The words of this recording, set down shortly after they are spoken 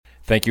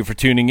Thank you for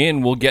tuning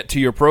in. We'll get to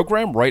your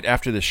program right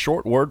after this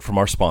short word from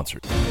our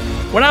sponsors.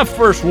 When I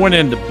first went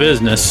into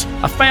business,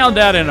 I found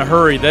out in a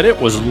hurry that it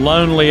was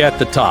lonely at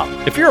the top.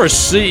 If you're a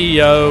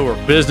CEO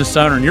or business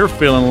owner and you're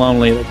feeling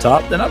lonely at the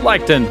top, then I'd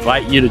like to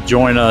invite you to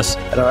join us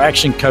at our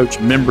Action Coach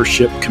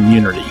membership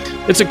community.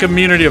 It's a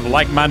community of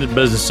like-minded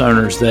business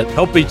owners that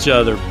help each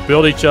other,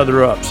 build each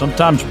other up,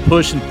 sometimes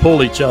push and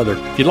pull each other.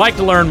 If you'd like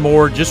to learn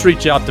more, just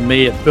reach out to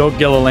me at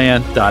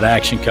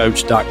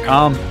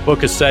philgilliland.actioncoach.com,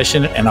 book a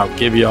session, and I'll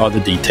give you all the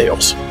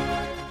details.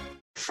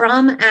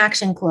 From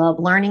Action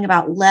Club, learning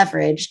about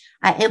leverage,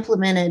 I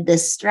implemented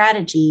this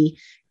strategy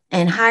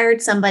and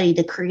hired somebody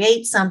to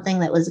create something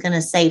that was going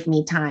to save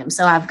me time.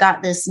 So I've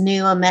got this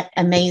new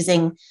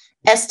amazing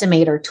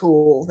estimator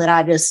tool that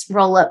I just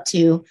roll up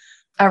to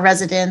a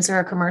residence or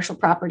a commercial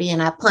property,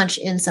 and I punch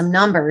in some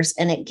numbers,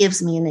 and it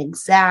gives me an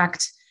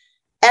exact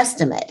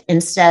estimate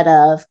instead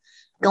of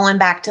going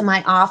back to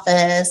my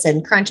office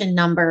and crunching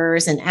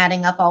numbers and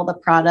adding up all the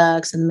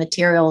products and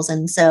materials.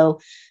 And so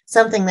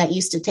something that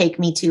used to take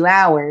me 2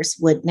 hours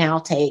would now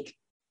take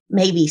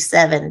maybe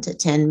 7 to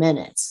 10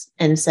 minutes.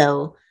 And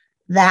so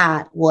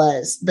that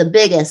was the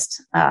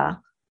biggest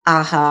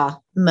aha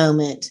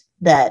moment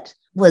that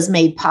was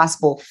made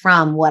possible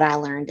from what I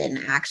learned in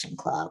Action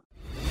Club.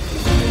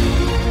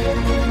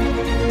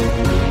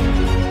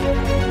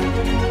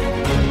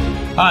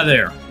 Hi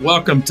there.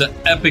 Welcome to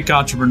Epic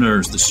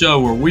Entrepreneurs, the show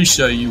where we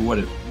show you what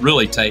it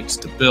really takes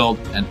to build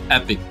an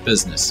epic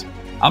business.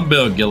 I'm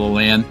Bill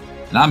Gilliland,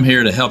 and I'm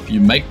here to help you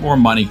make more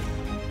money,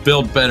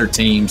 build better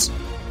teams,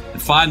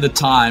 and find the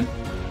time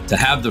to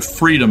have the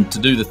freedom to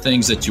do the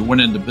things that you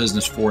went into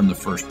business for in the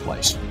first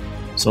place.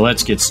 So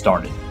let's get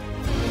started.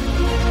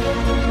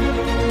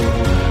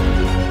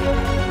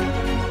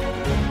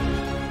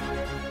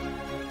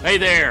 Hey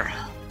there.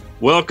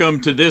 Welcome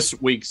to this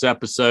week's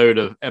episode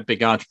of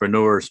Epic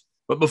Entrepreneurs.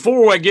 But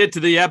before I get to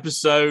the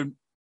episode,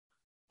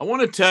 I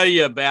want to tell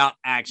you about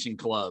Action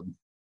Club.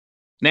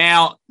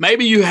 Now,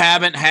 maybe you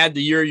haven't had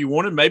the year you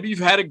wanted. Maybe you've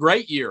had a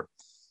great year,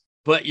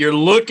 but you're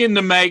looking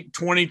to make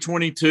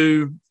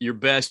 2022 your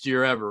best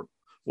year ever.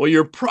 Well,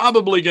 you're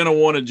probably going to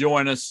want to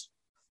join us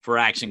for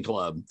Action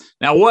Club.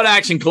 Now, what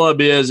Action Club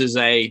is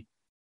a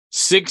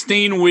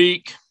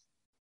 16-week,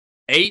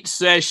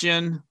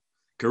 8-session,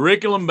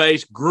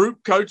 curriculum-based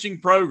group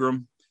coaching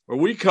program where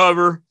we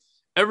cover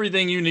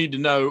everything you need to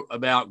know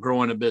about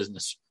growing a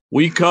business.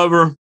 We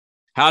cover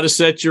how to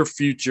set your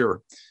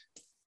future,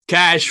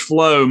 cash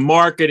flow,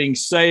 marketing,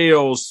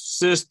 sales,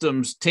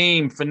 systems,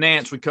 team,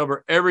 finance. We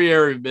cover every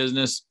area of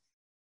business.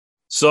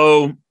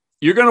 So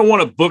you're going to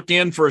want to book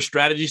in for a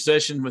strategy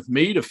session with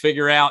me to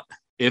figure out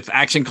if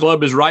Action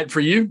Club is right for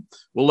you.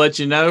 We'll let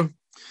you know.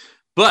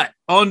 But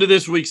on to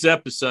this week's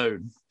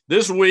episode.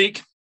 This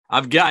week,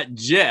 I've got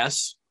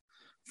Jess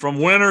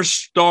from Winter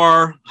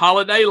Star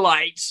Holiday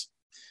Lights.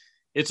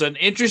 It's an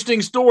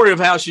interesting story of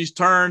how she's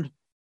turned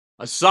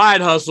a side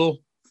hustle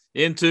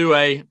into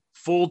a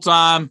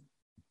full-time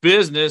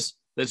business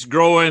that's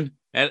growing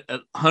at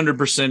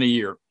 100% a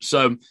year.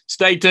 So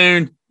stay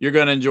tuned. You're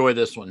going to enjoy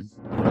this one.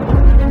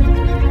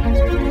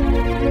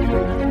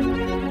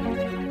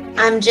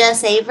 I'm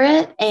Jess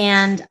Averett,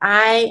 and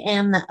I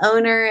am the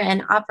owner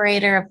and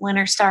operator of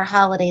Winter Star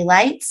Holiday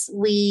Lights.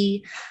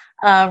 We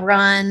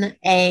run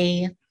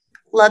a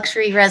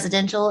luxury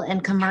residential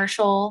and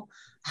commercial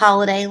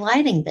holiday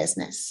lighting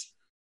business.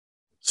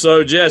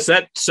 So, Jess,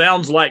 that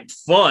sounds like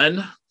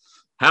fun.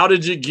 How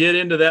did you get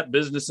into that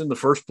business in the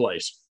first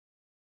place?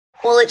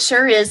 Well, it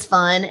sure is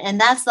fun, and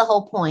that's the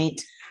whole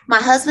point. My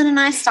husband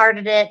and I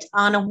started it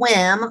on a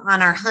whim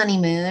on our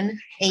honeymoon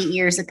 8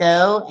 years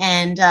ago,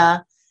 and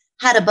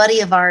had a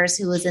buddy of ours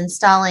who was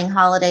installing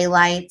holiday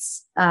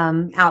lights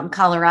out in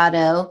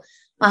Colorado.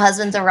 My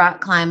husband's a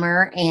rock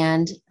climber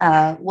and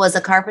was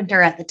a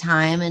carpenter at the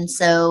time, and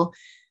so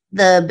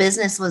the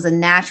business was a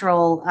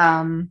natural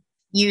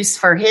use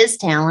for his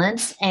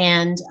talents.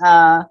 And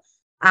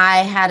I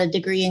had a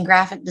degree in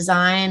graphic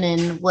design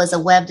and was a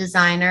web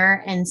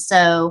designer. And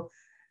so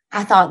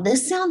I thought,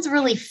 this sounds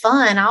really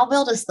fun. I'll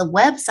build us the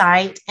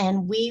website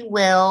and we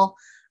will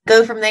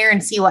go from there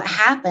and see what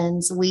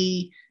happens.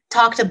 We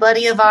talked a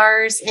buddy of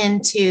ours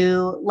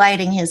into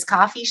lighting his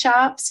coffee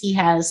shops. He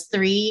has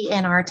 3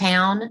 in our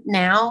town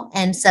now.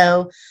 And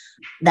so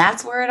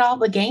that's where it all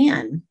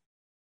began.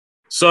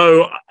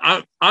 So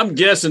I'm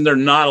guessing there are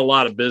not a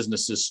lot of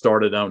businesses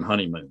started on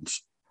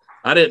honeymoons.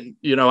 I didn't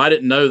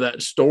know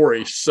that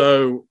story.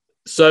 So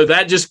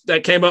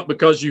that came up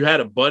because you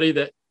had a buddy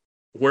that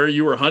where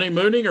you were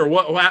honeymooning, or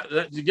what?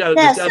 You got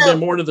to be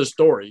more to the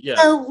story. Yeah.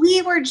 So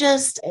we were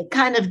just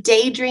kind of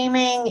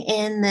daydreaming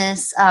in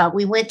this.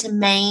 We went to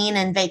Maine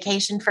and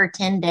vacationed for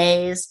 10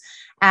 days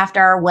after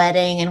our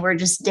wedding, and we're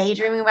just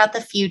daydreaming about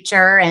the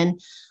future. And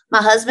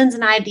my husband's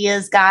an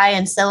ideas guy,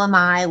 and so am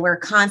I. We're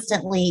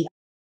constantly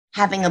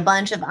having a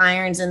bunch of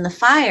irons in the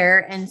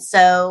fire. And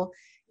so,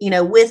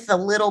 with a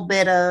little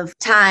bit of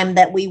time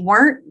that we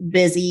weren't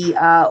busy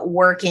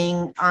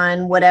working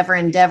on whatever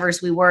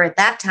endeavors we were at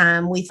that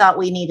time, we thought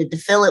we needed to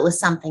fill it with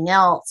something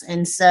else.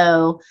 And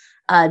so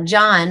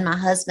John, my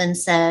husband,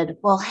 said,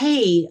 well,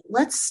 hey,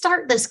 let's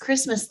start this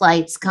Christmas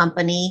lights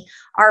company.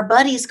 Our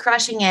buddy's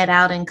crushing it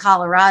out in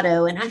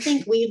Colorado, and I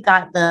think we've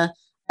got the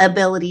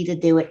ability to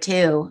do it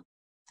too.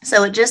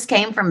 So it just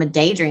came from a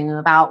daydream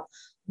about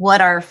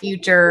what our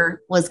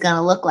future was going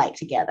to look like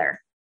together.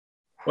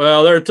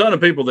 Well, there are a ton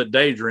of people that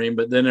daydream,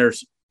 but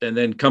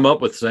then come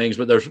up with things,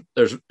 but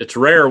it's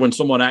rare when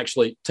someone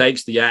actually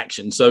takes the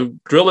action. So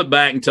drill it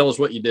back and tell us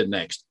what you did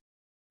next.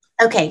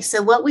 Okay,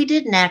 so what we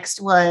did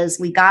next was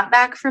we got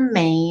back from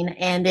Maine,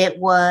 and it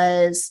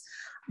was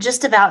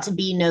just about to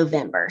be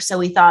November. So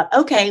we thought,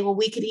 okay, well,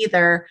 we could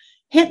either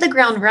hit the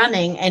ground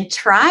running and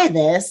try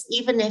this,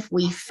 even if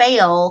we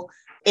fail,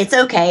 it's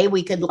okay.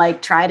 We could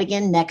try it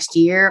again next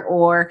year,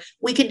 or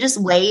we could just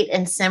wait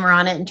and simmer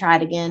on it and try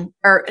it again,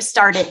 or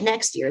start it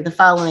next year, the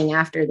following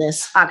after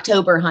this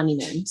October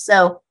honeymoon.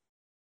 So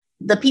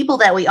the people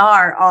that we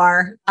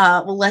are,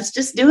 well, let's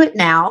just do it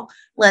now.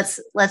 Let's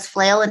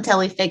flail until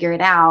we figure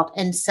it out.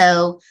 And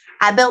so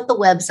I built the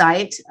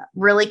website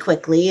really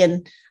quickly,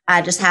 and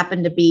I just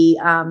happened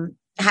to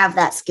have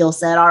that skill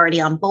set already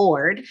on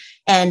board.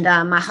 And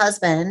my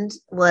husband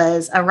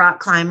was a rock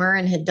climber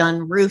and had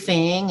done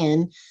roofing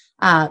and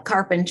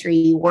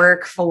carpentry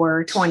work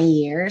for 20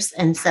 years.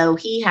 And so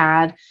he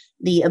had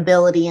the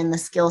ability and the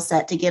skill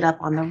set to get up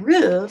on the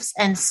roofs.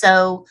 And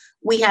so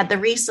we had the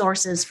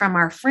resources from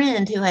our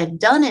friend who had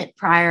done it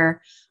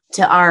prior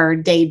to our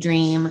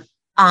daydream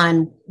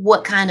on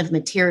what kind of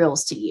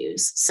materials to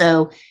use.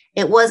 So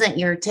it wasn't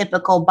your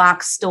typical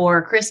box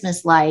store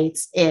Christmas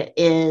lights. It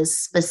is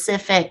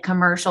specific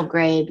commercial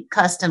grade,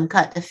 custom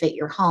cut to fit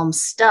your home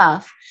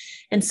stuff.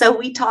 And so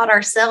we taught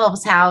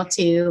ourselves how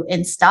to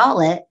install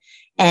it.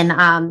 And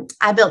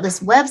I built this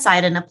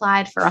website and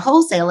applied for a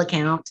wholesale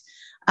account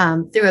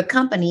through a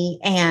company.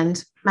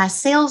 And my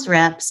sales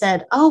rep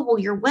said, oh, well,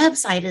 your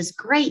website is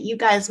great. You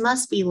guys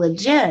must be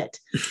legit.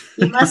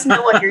 You must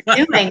know what you're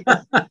doing.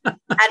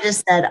 I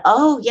just said,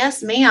 oh,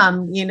 yes,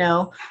 ma'am.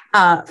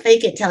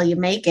 Fake it till you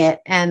make it.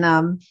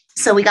 And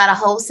so we got a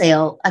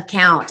wholesale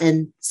account.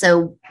 And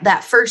so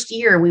that first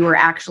year, we were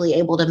actually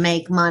able to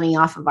make money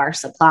off of our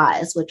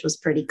supplies, which was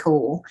pretty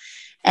cool.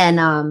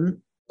 And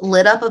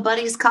lit up a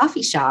buddy's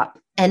coffee shop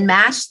and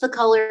matched the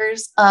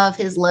colors of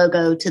his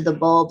logo to the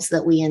bulbs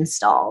that we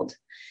installed.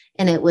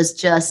 And it was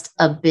just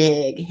a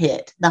big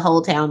hit. The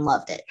whole town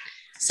loved it.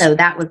 So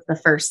that was the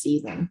first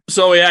season.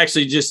 So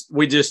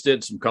we just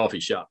did some coffee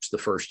shops the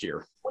first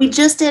year. We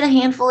just did a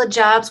handful of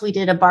jobs. We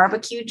did a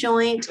barbecue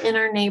joint in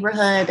our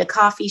neighborhood, a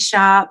coffee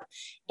shop,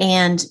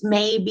 and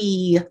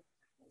maybe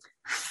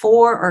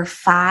 4 or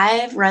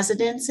 5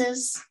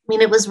 residences. I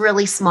mean, it was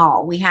really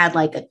small. We had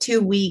a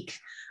 2-week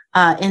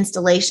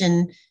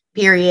installation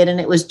period, and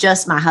it was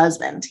just my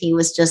husband. He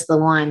was just the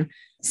one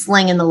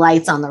slinging the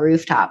lights on the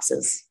rooftops,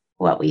 is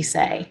what we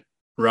say.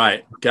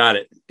 Right. Got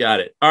it.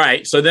 All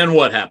right. So then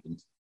what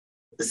happened?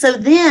 So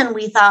then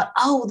we thought,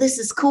 oh, this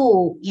is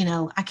cool.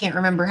 I can't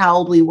remember how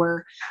old we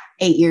were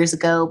 8 years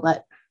ago,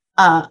 but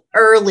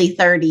early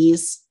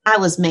 30s. I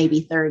was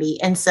maybe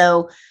 30. And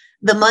so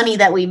the money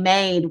that we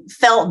made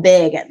felt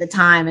big at the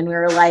time. And we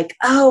were like,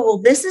 oh, well,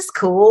 this is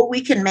cool.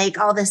 We can make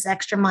all this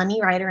extra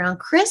money right around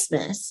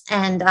Christmas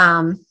and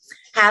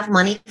have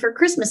money for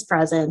Christmas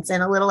presents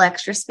and a little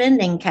extra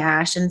spending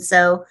cash. And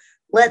so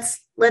let's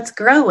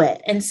grow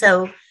it. And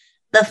so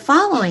the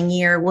following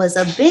year was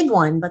a big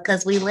one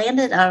because we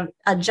landed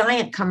a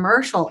giant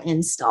commercial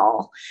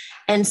install.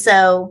 And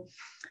so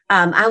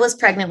I was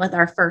pregnant with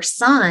our first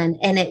son,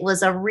 and it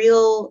was a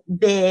real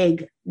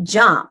big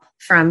jump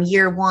from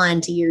year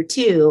 1 to year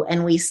 2.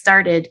 And we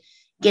started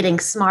getting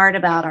smart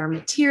about our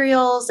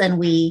materials, and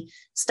we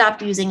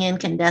stopped using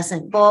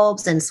incandescent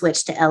bulbs and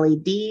switched to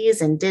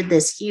LEDs and did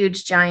this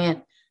huge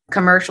giant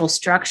commercial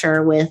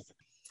structure with,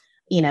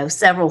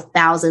 several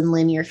thousand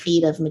linear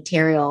feet of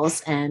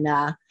materials. And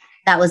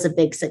that was a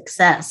big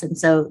success. And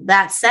so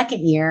that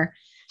second year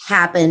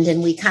happened,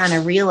 and we kind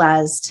of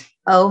realized,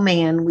 oh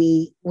man,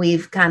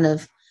 we've kind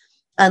of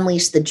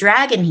unleashed the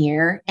dragon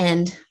here.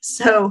 And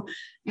so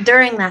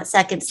during that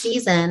second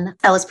season,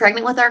 I was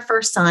pregnant with our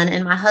first son,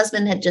 and my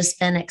husband had just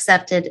been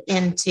accepted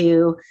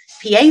into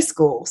PA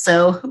school.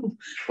 So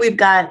we've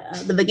got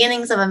the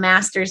beginnings of a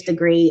master's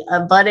degree,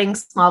 a budding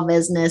small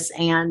business,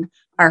 and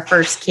our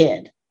first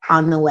kid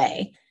on the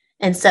way.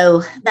 And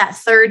so that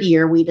third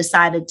year, we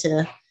decided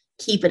to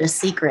keep it a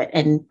secret.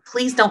 And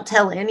please don't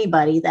tell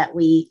anybody that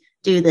we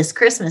do this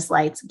Christmas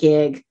lights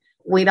gig.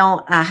 We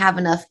don't have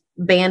enough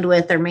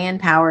bandwidth or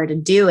manpower to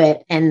do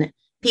it. And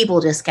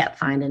people just kept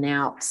finding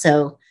out.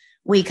 So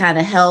we kind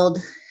of held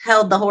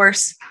the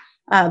horse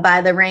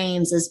by the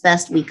reins as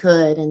best we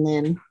could. And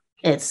then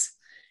it's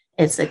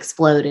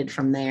exploded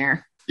from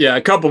there. Yeah.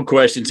 A couple of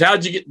questions.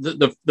 How'd you get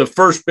the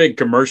first big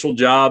commercial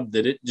job?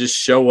 Did it just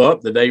show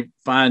up? Did they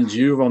find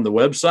you on the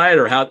website,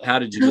 or how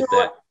did you get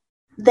that?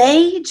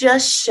 They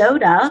just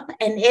showed up,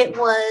 and it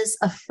was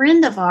a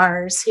friend of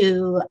ours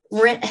who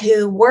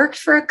worked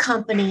for a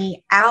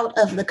company out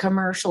of the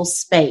commercial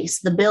space.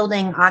 The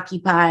building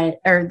occupied,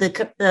 or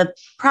the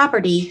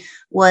property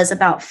was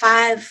about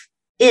 5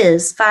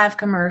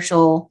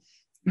 commercial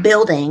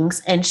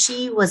buildings, and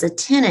she was a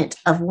tenant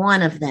of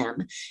one of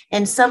them.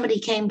 And somebody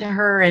came to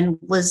her and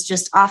was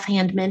just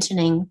offhand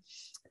mentioning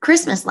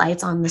Christmas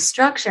lights on the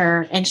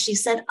structure. And she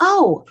said,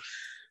 "Oh,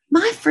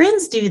 my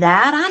friends do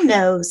that. I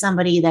know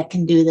somebody that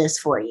can do this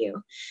for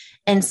you."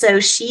 And so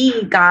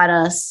she got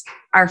us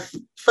our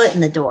foot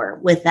in the door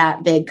with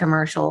that big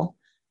commercial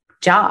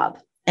job.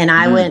 And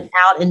I went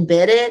out and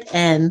bid it,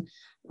 and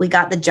we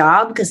got the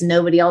job because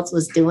nobody else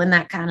was doing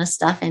that kind of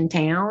stuff in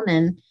town.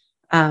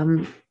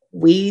 And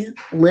we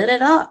lit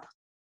it up.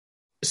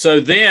 So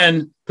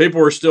then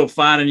people were still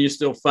finding you,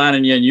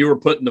 and you were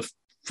putting the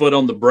foot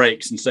on the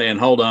brakes and saying,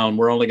 "Hold on,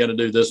 we're only going to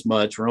do this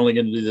much. We're only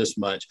going to do this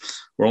much.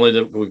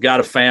 We've got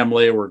a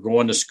family. We're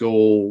going to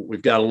school.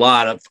 We've got a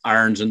lot of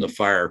irons in the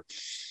fire."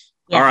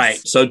 Yes. All right.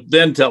 So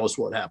then tell us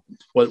what happened.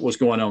 What was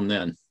going on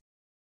then?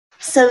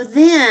 So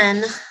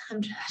then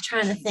I'm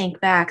trying to think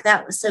back.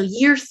 So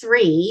year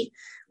 3,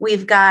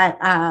 we've got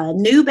a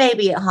new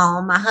baby at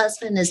home. My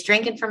husband is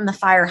drinking from the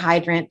fire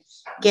hydrant,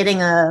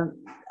 getting a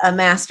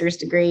master's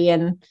degree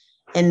in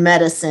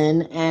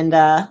medicine. And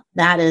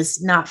that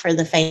is not for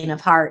the faint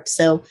of heart.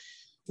 So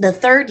the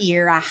 3rd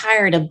year, I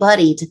hired a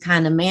buddy to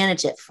kind of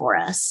manage it for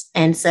us.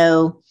 And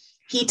so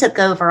he took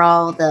over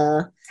all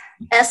the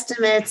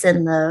estimates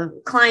and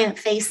the client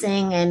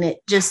facing, and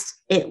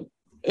it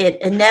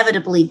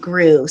inevitably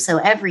grew. So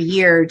every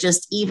year,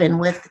 just even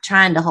with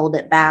trying to hold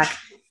it back,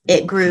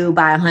 it grew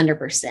by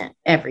 100%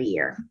 every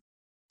year.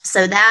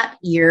 So that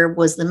year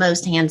was the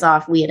most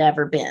hands-off we had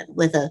ever been,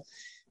 with a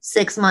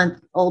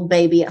 6-month-old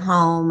baby at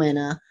home and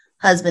a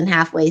husband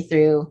halfway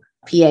through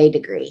PA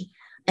degree.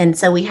 And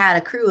so we had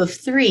a crew of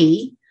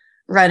 3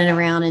 running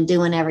around and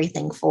doing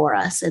everything for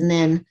us. And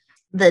then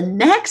the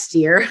next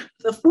year,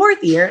 the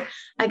 4th year,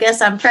 I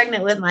guess I'm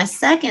pregnant with my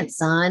second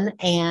son,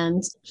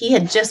 and he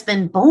had just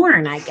been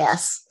born, I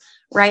guess,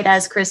 right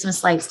as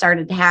Christmas lights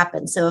started to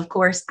happen. So of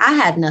course I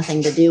had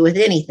nothing to do with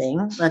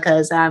anything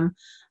because I'm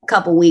a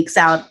couple weeks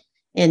out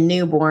in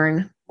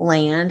newborn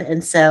land.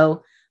 And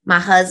so my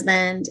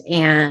husband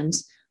and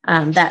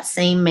that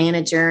same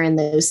manager and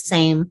those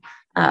same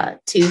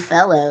 2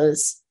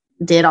 fellows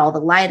did all the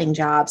lighting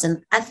jobs.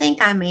 And I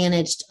think I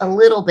managed a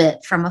little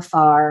bit from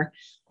afar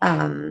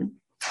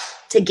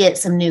to get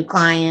some new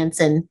clients.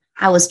 And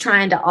I was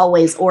trying to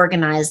always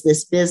organize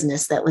this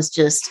business that was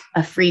just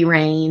a free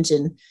range,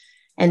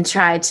 and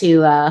try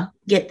to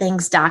get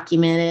things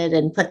documented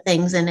and put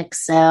things in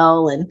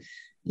Excel, and,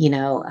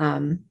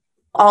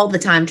 all the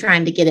time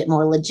trying to get it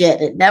more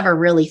legit. It never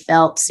really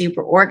felt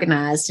super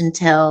organized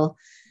until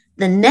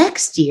the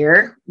next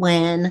year,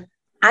 when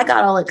I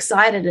got all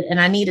excited and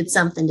I needed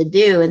something to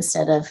do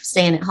instead of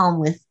staying at home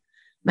with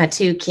my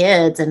 2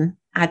 kids. And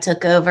I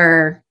took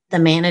over the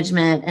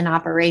management and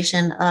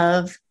operation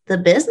of the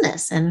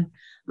business. And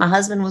my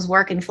husband was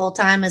working full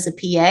time as a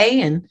PA.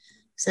 And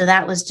so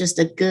that was just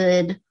a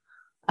good,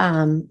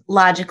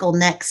 logical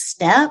next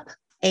step.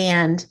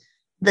 And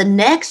the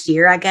next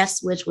year, I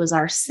guess, which was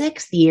our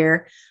 6th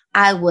year,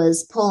 I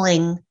was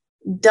pulling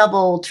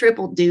double,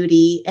 triple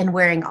duty and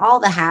wearing all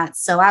the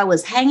hats. So I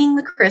was hanging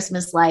the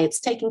Christmas lights,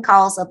 taking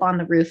calls up on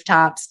the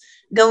rooftops,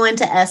 going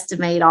to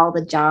estimate all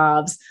the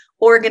jobs,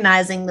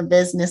 organizing the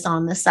business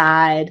on the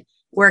side,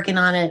 working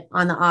on it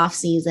on the off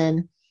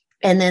season.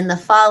 And then the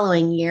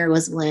following year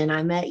was when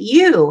I met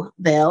you,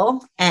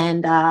 Bill,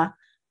 and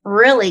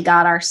really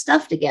got our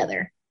stuff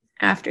together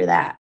after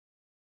that.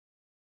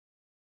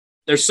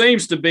 There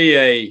seems to be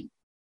a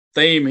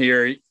theme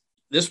here.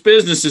 This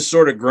business has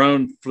sort of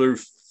grown through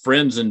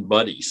friends and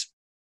buddies.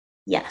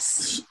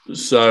 Yes.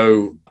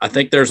 So I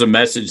think there's a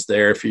message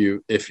there. If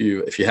you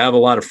have a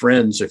lot of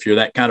friends, if you're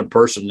that kind of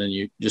person and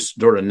you just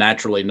sort of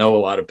naturally know a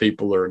lot of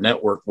people or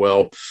network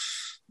well,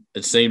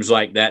 it seems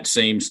like that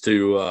seems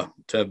to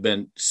have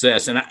been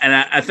success. And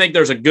I think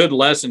there's a good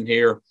lesson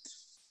here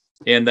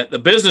in that the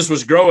business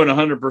was growing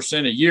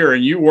 100% a year,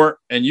 and you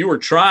were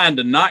trying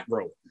to not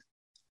grow it.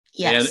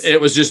 Yes. And it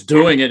was just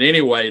doing it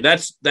anyway.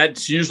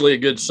 That's usually a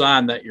good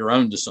sign that you're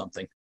owned to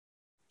something.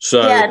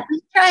 So yeah,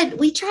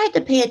 we tried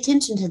to pay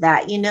attention to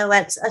that.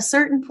 At a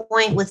certain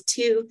point with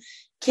 2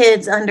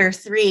 kids under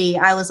 3,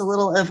 I was a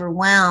little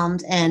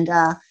overwhelmed, and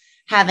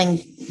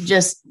having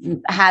just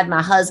had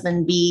my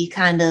husband be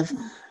kind of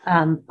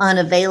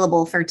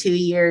unavailable for 2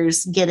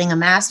 years, getting a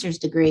master's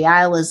degree,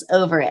 I was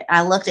over it.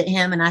 I looked at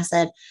him and I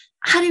said,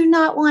 "I do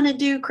not want to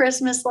do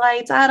Christmas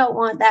lights. I don't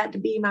want that to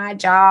be my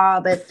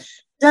job. It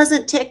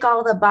doesn't tick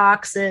all the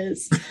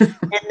boxes."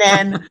 And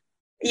then,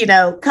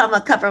 come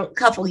a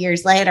couple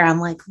years later, I'm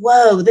like,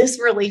 whoa, this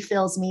really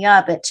fills me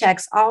up. It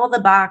checks all the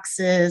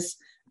boxes.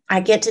 I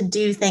get to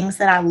do things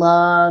that I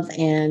love.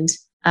 And,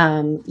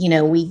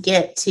 we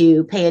get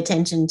to pay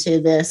attention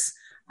to this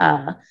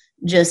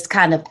just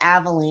kind of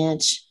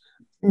avalanche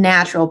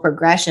natural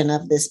progression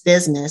of this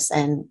business,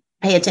 and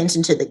pay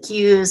attention to the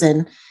cues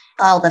and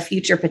all the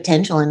future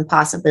potential and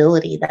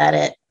possibility that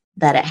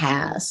it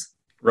has.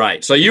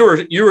 Right. So you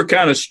were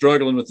kind of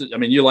struggling with it. I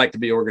mean, you like to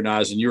be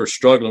organized, and you were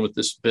struggling with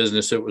this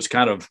business. It was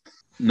kind of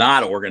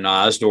not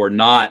organized or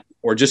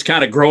just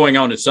kind of growing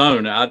on its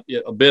own, a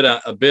bit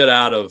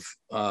out of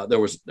there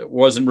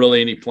wasn't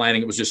really any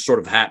planning. It was just sort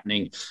of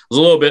happening. It was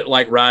a little bit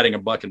like riding a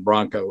bucking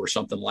bronco or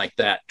something like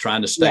that,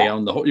 trying to stay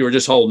on you were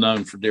just holding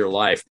on for dear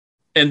life.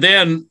 And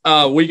then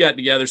we got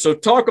together. So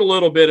talk a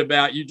little bit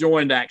about, you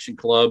joined Action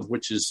Club,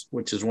 which is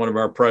one of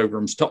our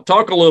programs.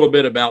 Talk a little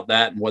bit about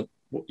that and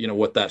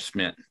what that's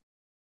meant.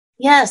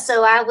 Yeah.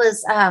 So I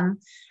was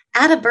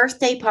at a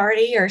birthday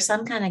party or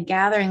some kind of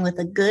gathering with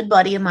a good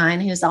buddy of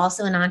mine who's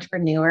also an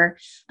entrepreneur,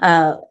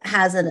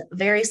 has a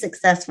very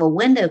successful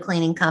window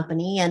cleaning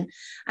company. And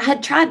I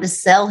had tried to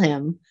sell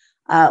him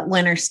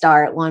Winter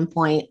Star at one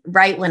point,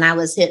 right when I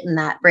was hitting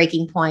that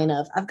breaking point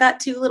of, I've got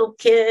 2 little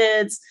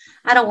kids.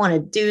 I don't want to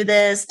do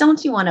this.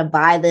 Don't you want to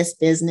buy this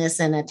business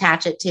and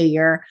attach it to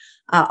your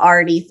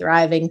already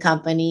thriving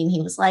company? And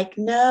he was like,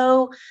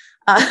 no,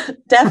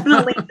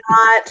 definitely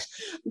not.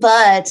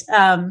 But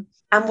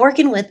I'm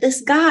working with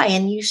this guy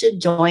and you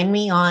should join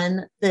me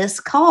on this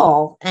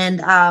call.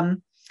 And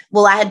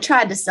well, I had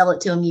tried to sell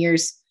it to him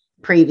years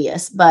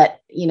previous,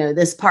 but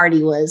this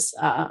party was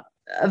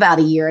about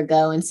a year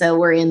ago. And so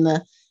we're in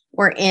the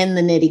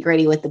nitty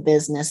gritty with the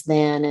business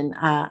then. And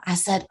I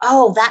said,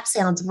 oh, that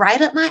sounds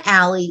right up my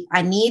alley.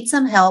 I need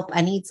some help.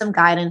 I need some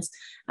guidance.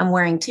 I'm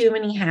wearing too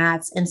many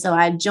hats. And so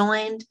I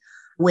joined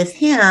with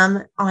him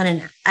on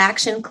an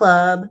Action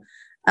Club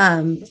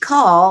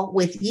call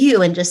with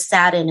you and just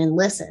sat in and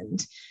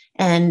listened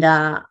and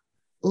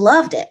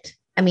loved it.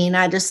 I mean,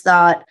 I just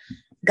thought,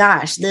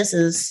 gosh, this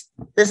is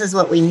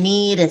what we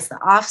need. It's the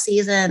off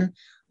season.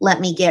 Let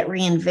me get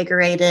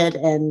reinvigorated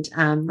and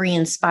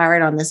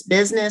re-inspired on this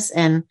business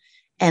and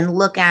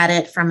look at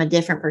it from a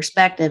different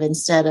perspective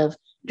instead of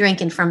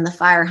drinking from the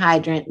fire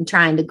hydrant and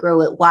trying to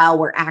grow it while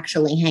we're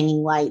actually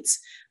hanging lights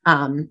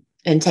and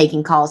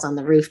taking calls on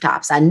the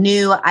rooftops. I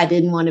knew I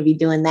didn't want to be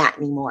doing that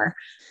anymore.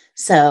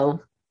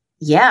 So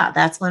yeah,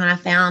 that's when I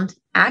found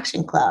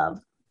Action Club.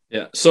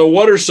 Yeah. So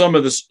what are some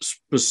of the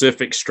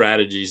specific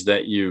strategies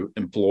that you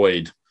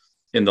employed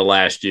in the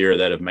last year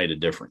that have made a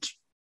difference?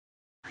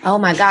 Oh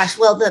my gosh.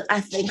 Well,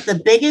 I think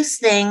the biggest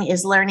thing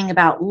is learning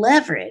about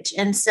leverage.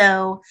 And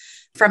so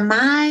from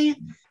my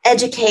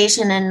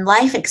education and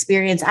life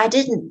experience, I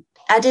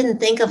didn't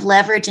think of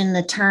leverage in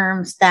the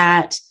terms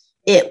that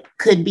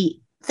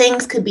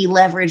things could be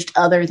leveraged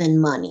other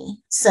than money.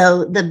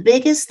 So the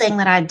biggest thing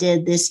that I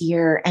did this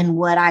year and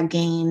what I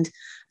gained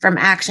from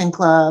Action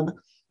Club,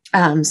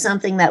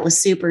 something that was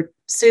super,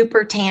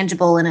 super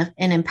tangible and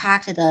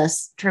impacted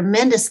us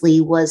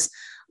tremendously, was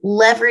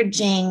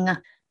leveraging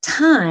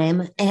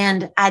time.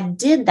 And I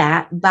did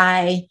that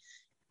by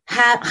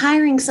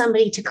hiring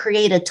somebody to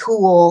create a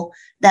tool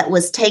that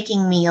was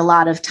taking me a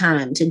lot of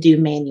time to do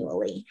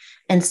manually.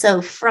 And so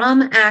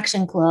from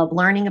Action Club,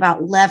 learning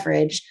about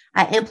leverage,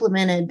 I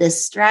implemented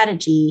this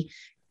strategy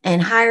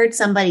and hired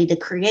somebody to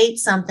create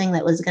something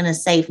that was going to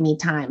save me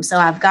time. So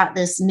I've got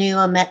this new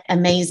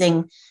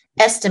amazing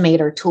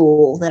estimator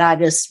tool that I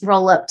just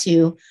roll up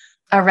to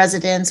a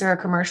residence or a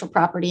commercial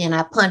property and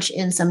I punch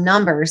in some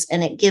numbers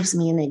and it gives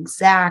me an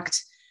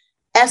exact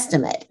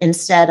estimate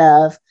instead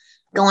of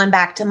going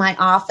back to my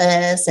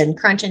office and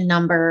crunching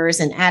numbers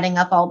and adding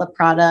up all the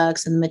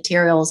products and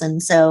materials.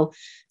 And so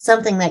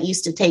something that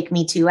used to take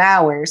me 2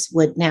 hours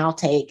would now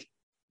take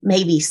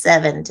maybe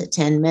 7 to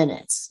 10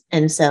 minutes.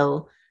 And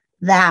so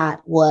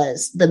that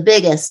was the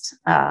biggest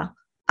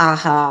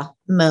aha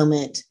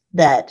moment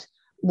that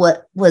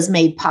what was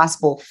made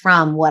possible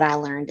from what I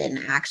learned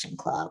in Action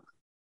Club.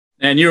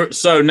 And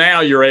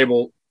now you're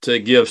able to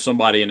give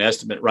somebody an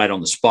estimate right on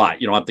the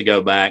spot. You don't have to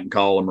go back and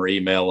call them or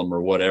email them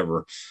or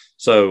whatever.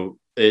 So,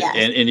 yes.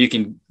 and you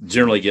can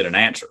generally get an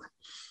answer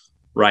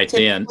right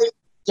then.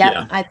 Yep.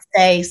 Yeah. I'd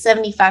say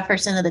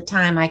 75% of the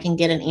time I can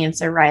get an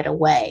answer right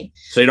away.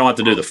 So you don't have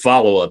to do the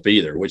follow-up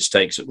either, which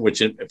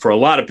for a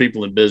lot of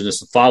people in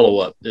business, the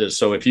follow-up is,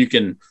 so if you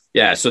can,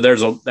 so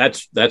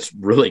that's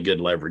really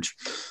good leverage.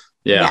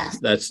 Yeah.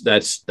 Yes.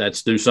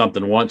 That's do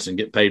something once and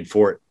get paid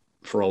for it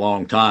for a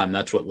long time.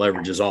 That's what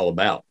leverage is all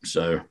about.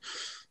 So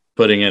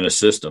putting in a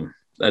system,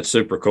 that's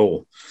super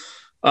cool.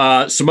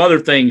 Some other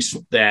things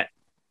that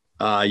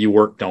you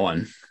worked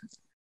on.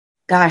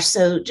 Gosh,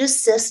 so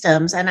just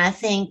systems. And I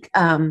think,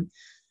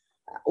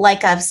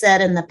 like I've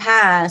said in the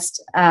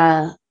past,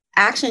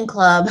 Action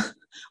Club,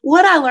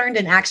 what I learned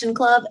in Action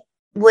Club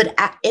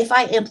if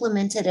I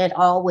implemented it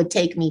all, would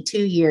take me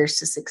 2 years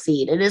to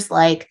succeed. It is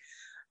like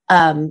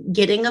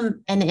getting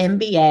an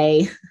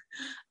MBA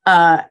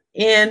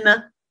in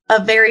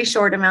a very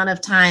short amount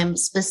of time,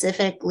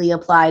 specifically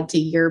applied to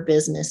your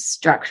business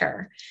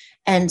structure.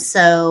 And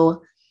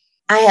so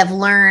I have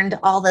learned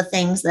all the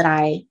things that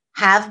I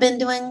have been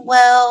doing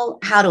well,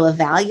 how to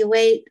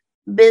evaluate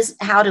my business,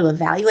 how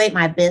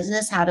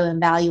to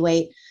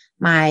evaluate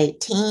my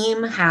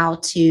team, how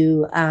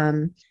to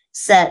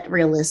set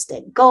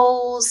realistic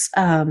goals.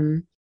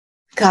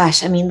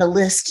 Gosh, I mean, the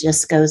list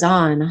just goes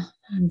on.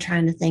 I'm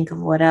trying to think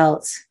of what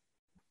else.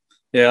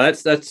 Yeah,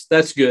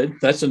 that's good.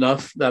 That's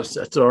enough.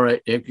 That's all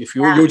right. If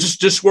you'll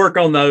just work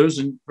on those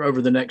and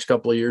over the next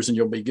couple of years, and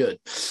you'll be good.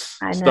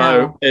 I know.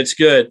 So it's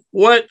good.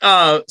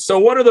 So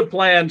what are the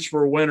plans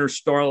for Winter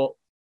Star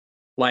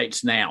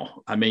Lights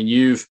now? I mean,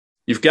 you've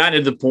you've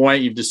gotten to the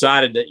point, you've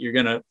decided that you're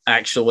going to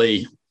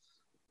actually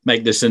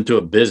make this into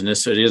a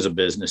business. It is a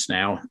business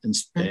now. And,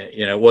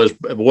 it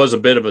was a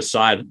bit of a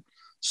side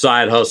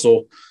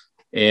hustle.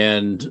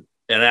 And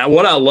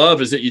what I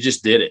love is that you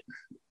just did it.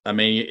 I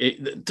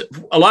mean,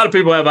 a lot of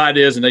people have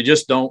ideas and they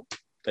just don't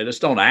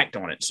act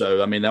on it.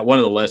 So, I mean, that one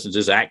of the lessons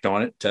is act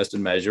on it, test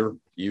and measure.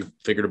 You've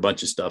figured a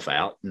bunch of stuff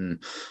out,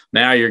 and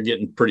now you're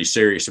getting pretty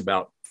serious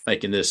about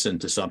making this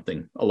into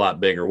something a lot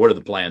bigger. What are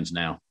the plans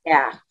now?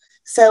 Yeah.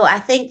 So I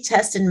think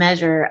test and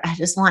measure, I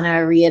just want to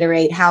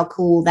reiterate how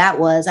cool that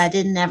was. I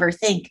didn't ever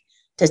think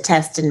to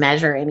test and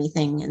measure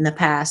anything in the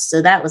past.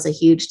 So that was a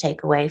huge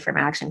takeaway from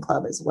Action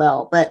Club as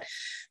well. But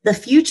the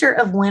future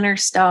of Winter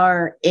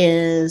Star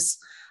is,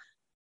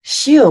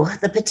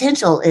 the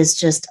potential is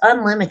just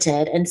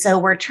unlimited. And so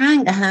we're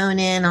trying to hone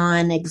in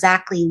on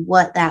exactly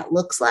what that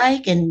looks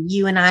like. And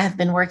you and I have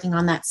been working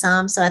on that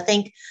some. So I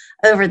think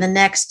over the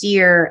next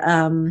year,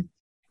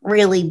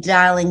 really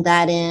dialing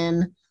that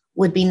in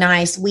would be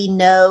nice. We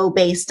know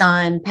based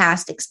on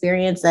past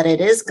experience that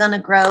it is going to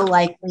grow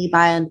likely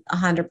by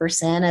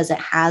 100% as it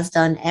has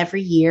done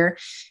every year.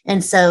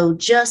 And so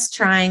just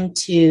trying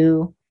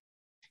to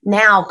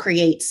now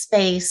create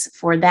space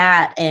for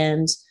that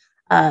and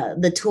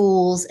the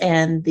tools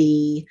and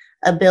the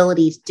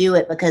ability to do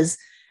it, because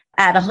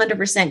at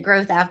 100%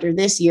 growth after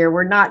this year,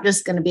 we're not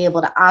just going to be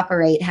able to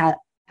operate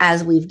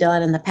as we've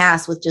done in the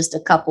past with just a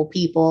couple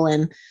people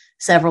and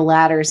several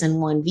ladders in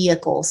one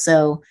vehicle.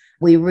 So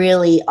we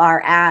really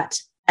are at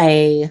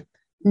a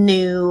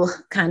new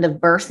kind of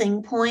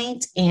birthing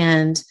point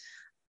and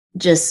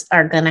just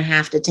are going to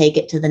have to take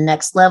it to the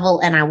next level.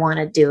 And I want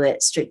to do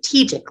it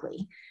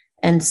strategically.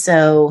 And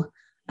so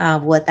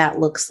what that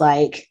looks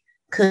like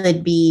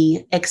could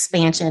be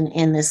expansion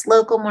in this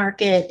local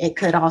market. It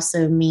could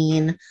also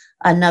mean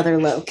another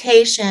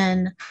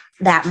location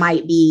that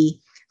might be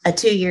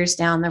 2 years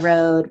down the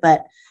road.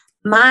 But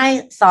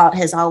my thought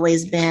has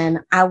always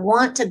been, I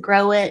want to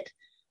grow it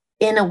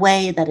in a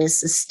way that is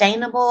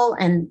sustainable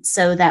and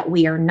so that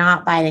we are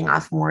not biting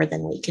off more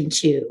than we can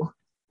chew.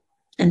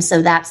 And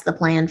so that's the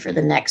plan for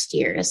the next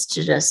year, is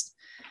to just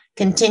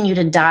continue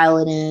to dial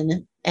it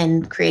in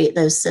and create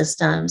those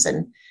systems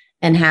and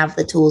have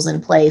the tools in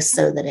place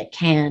so that it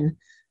can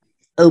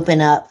open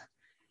up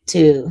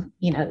to,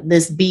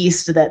 this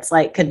beast that's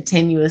like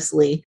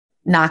continuously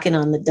knocking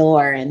on the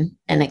door and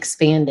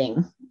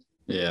expanding.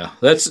 Yeah,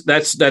 that's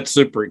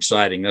super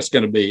exciting. It's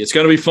going to be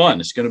fun.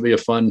 It's going to be a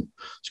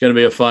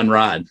fun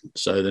ride.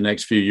 So the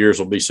next few years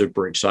will be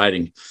super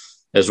exciting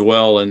as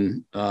well.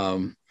 And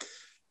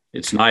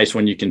it's nice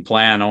when you can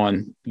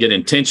get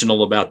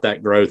intentional about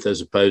that growth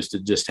as opposed to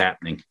just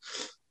happening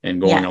and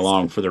going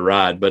along for the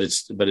ride. But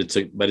it's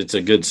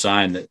a good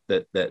sign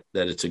that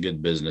it's a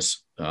good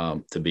business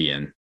to be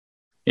in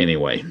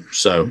anyway.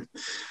 So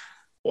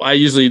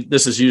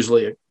this is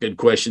usually a good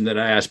question that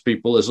I ask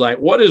people is like,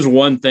 what is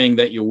one thing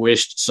that you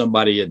wished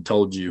somebody had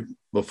told you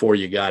before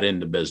you got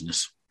into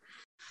business?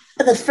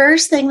 The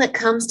first thing that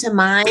comes to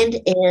mind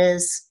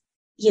is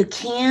you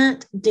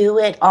can't do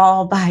it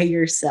all by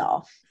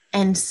yourself.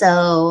 And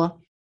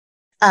so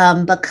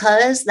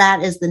because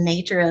that is the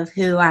nature of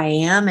who I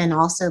am and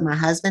also my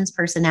husband's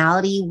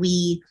personality,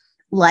 we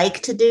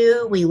like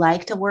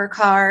to work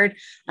hard.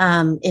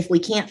 If we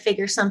can't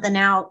figure something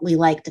out, we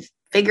like to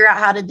figure out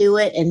how to do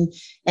it and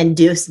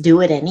just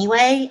do it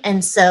anyway.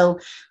 And so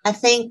I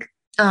think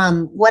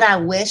what I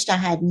wished I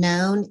had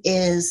known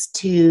is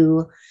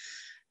to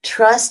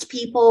trust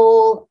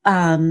people,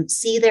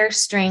 see their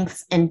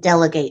strengths and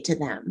delegate to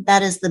them.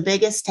 That is the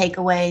biggest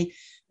takeaway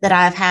that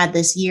I've had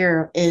this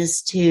year,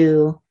 is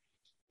to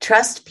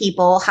trust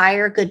people,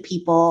 hire good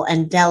people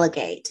and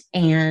delegate,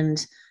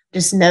 and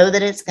just know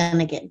that it's going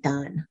to get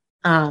done.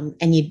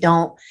 And you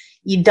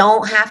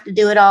don't have to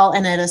do it all.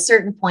 And at a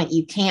certain point,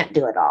 you can't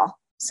do it all.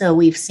 So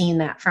we've seen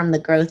that from the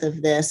growth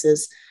of this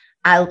is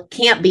I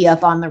can't be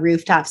up on the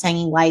rooftops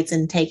hanging lights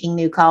and taking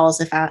new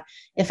calls if I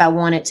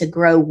want it to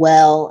grow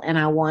well and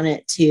I want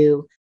it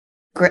to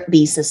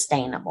be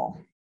sustainable.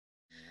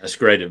 That's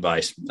great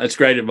advice. That's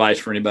great advice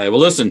for anybody. Well,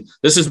 listen,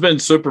 this has been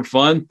super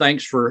fun.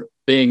 Thanks for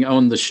being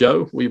on the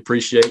show. We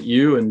appreciate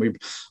you, and we're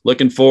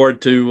looking forward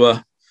to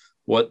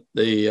what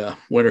the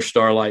Winter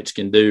Star Lights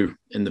can do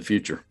in the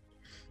future.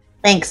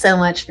 Thanks so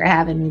much for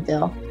having me,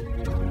 Bill.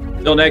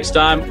 Till next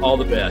time, all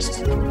the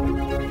best.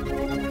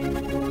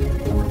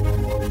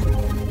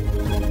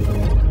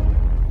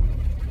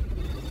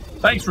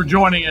 Thanks for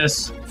joining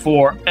us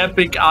for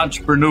Epic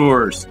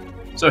Entrepreneurs.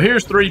 So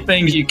here's 3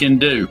 things you can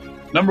do.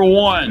 Number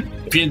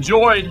 1, if you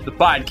enjoyed the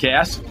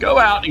podcast, go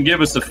out and give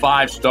us a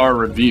 5-star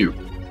review.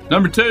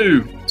 Number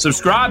 2,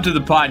 subscribe to the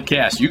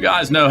podcast. You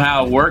guys know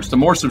how it works. The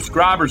more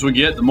subscribers we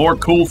get, the more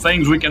cool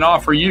things we can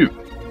offer you.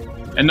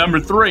 And number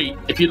 3,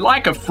 if you'd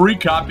like a free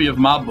copy of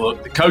my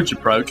book, The Coach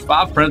Approach,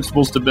 5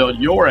 Principles to Build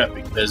Your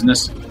Epic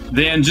Business,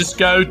 then just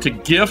go to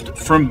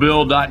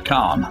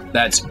giftfrombill.com.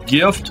 That's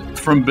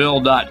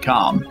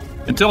giftfrombill.com.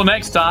 Until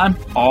next time,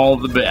 all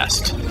the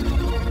best.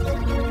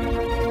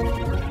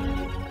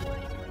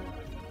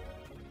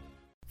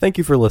 Thank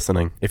you for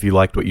listening. If you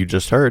liked what you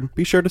just heard,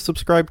 be sure to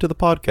subscribe to the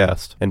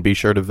podcast, and be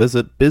sure to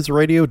visit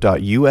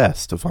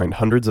bizradio.us to find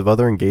hundreds of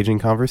other engaging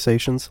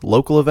conversations,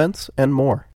 local events, and more.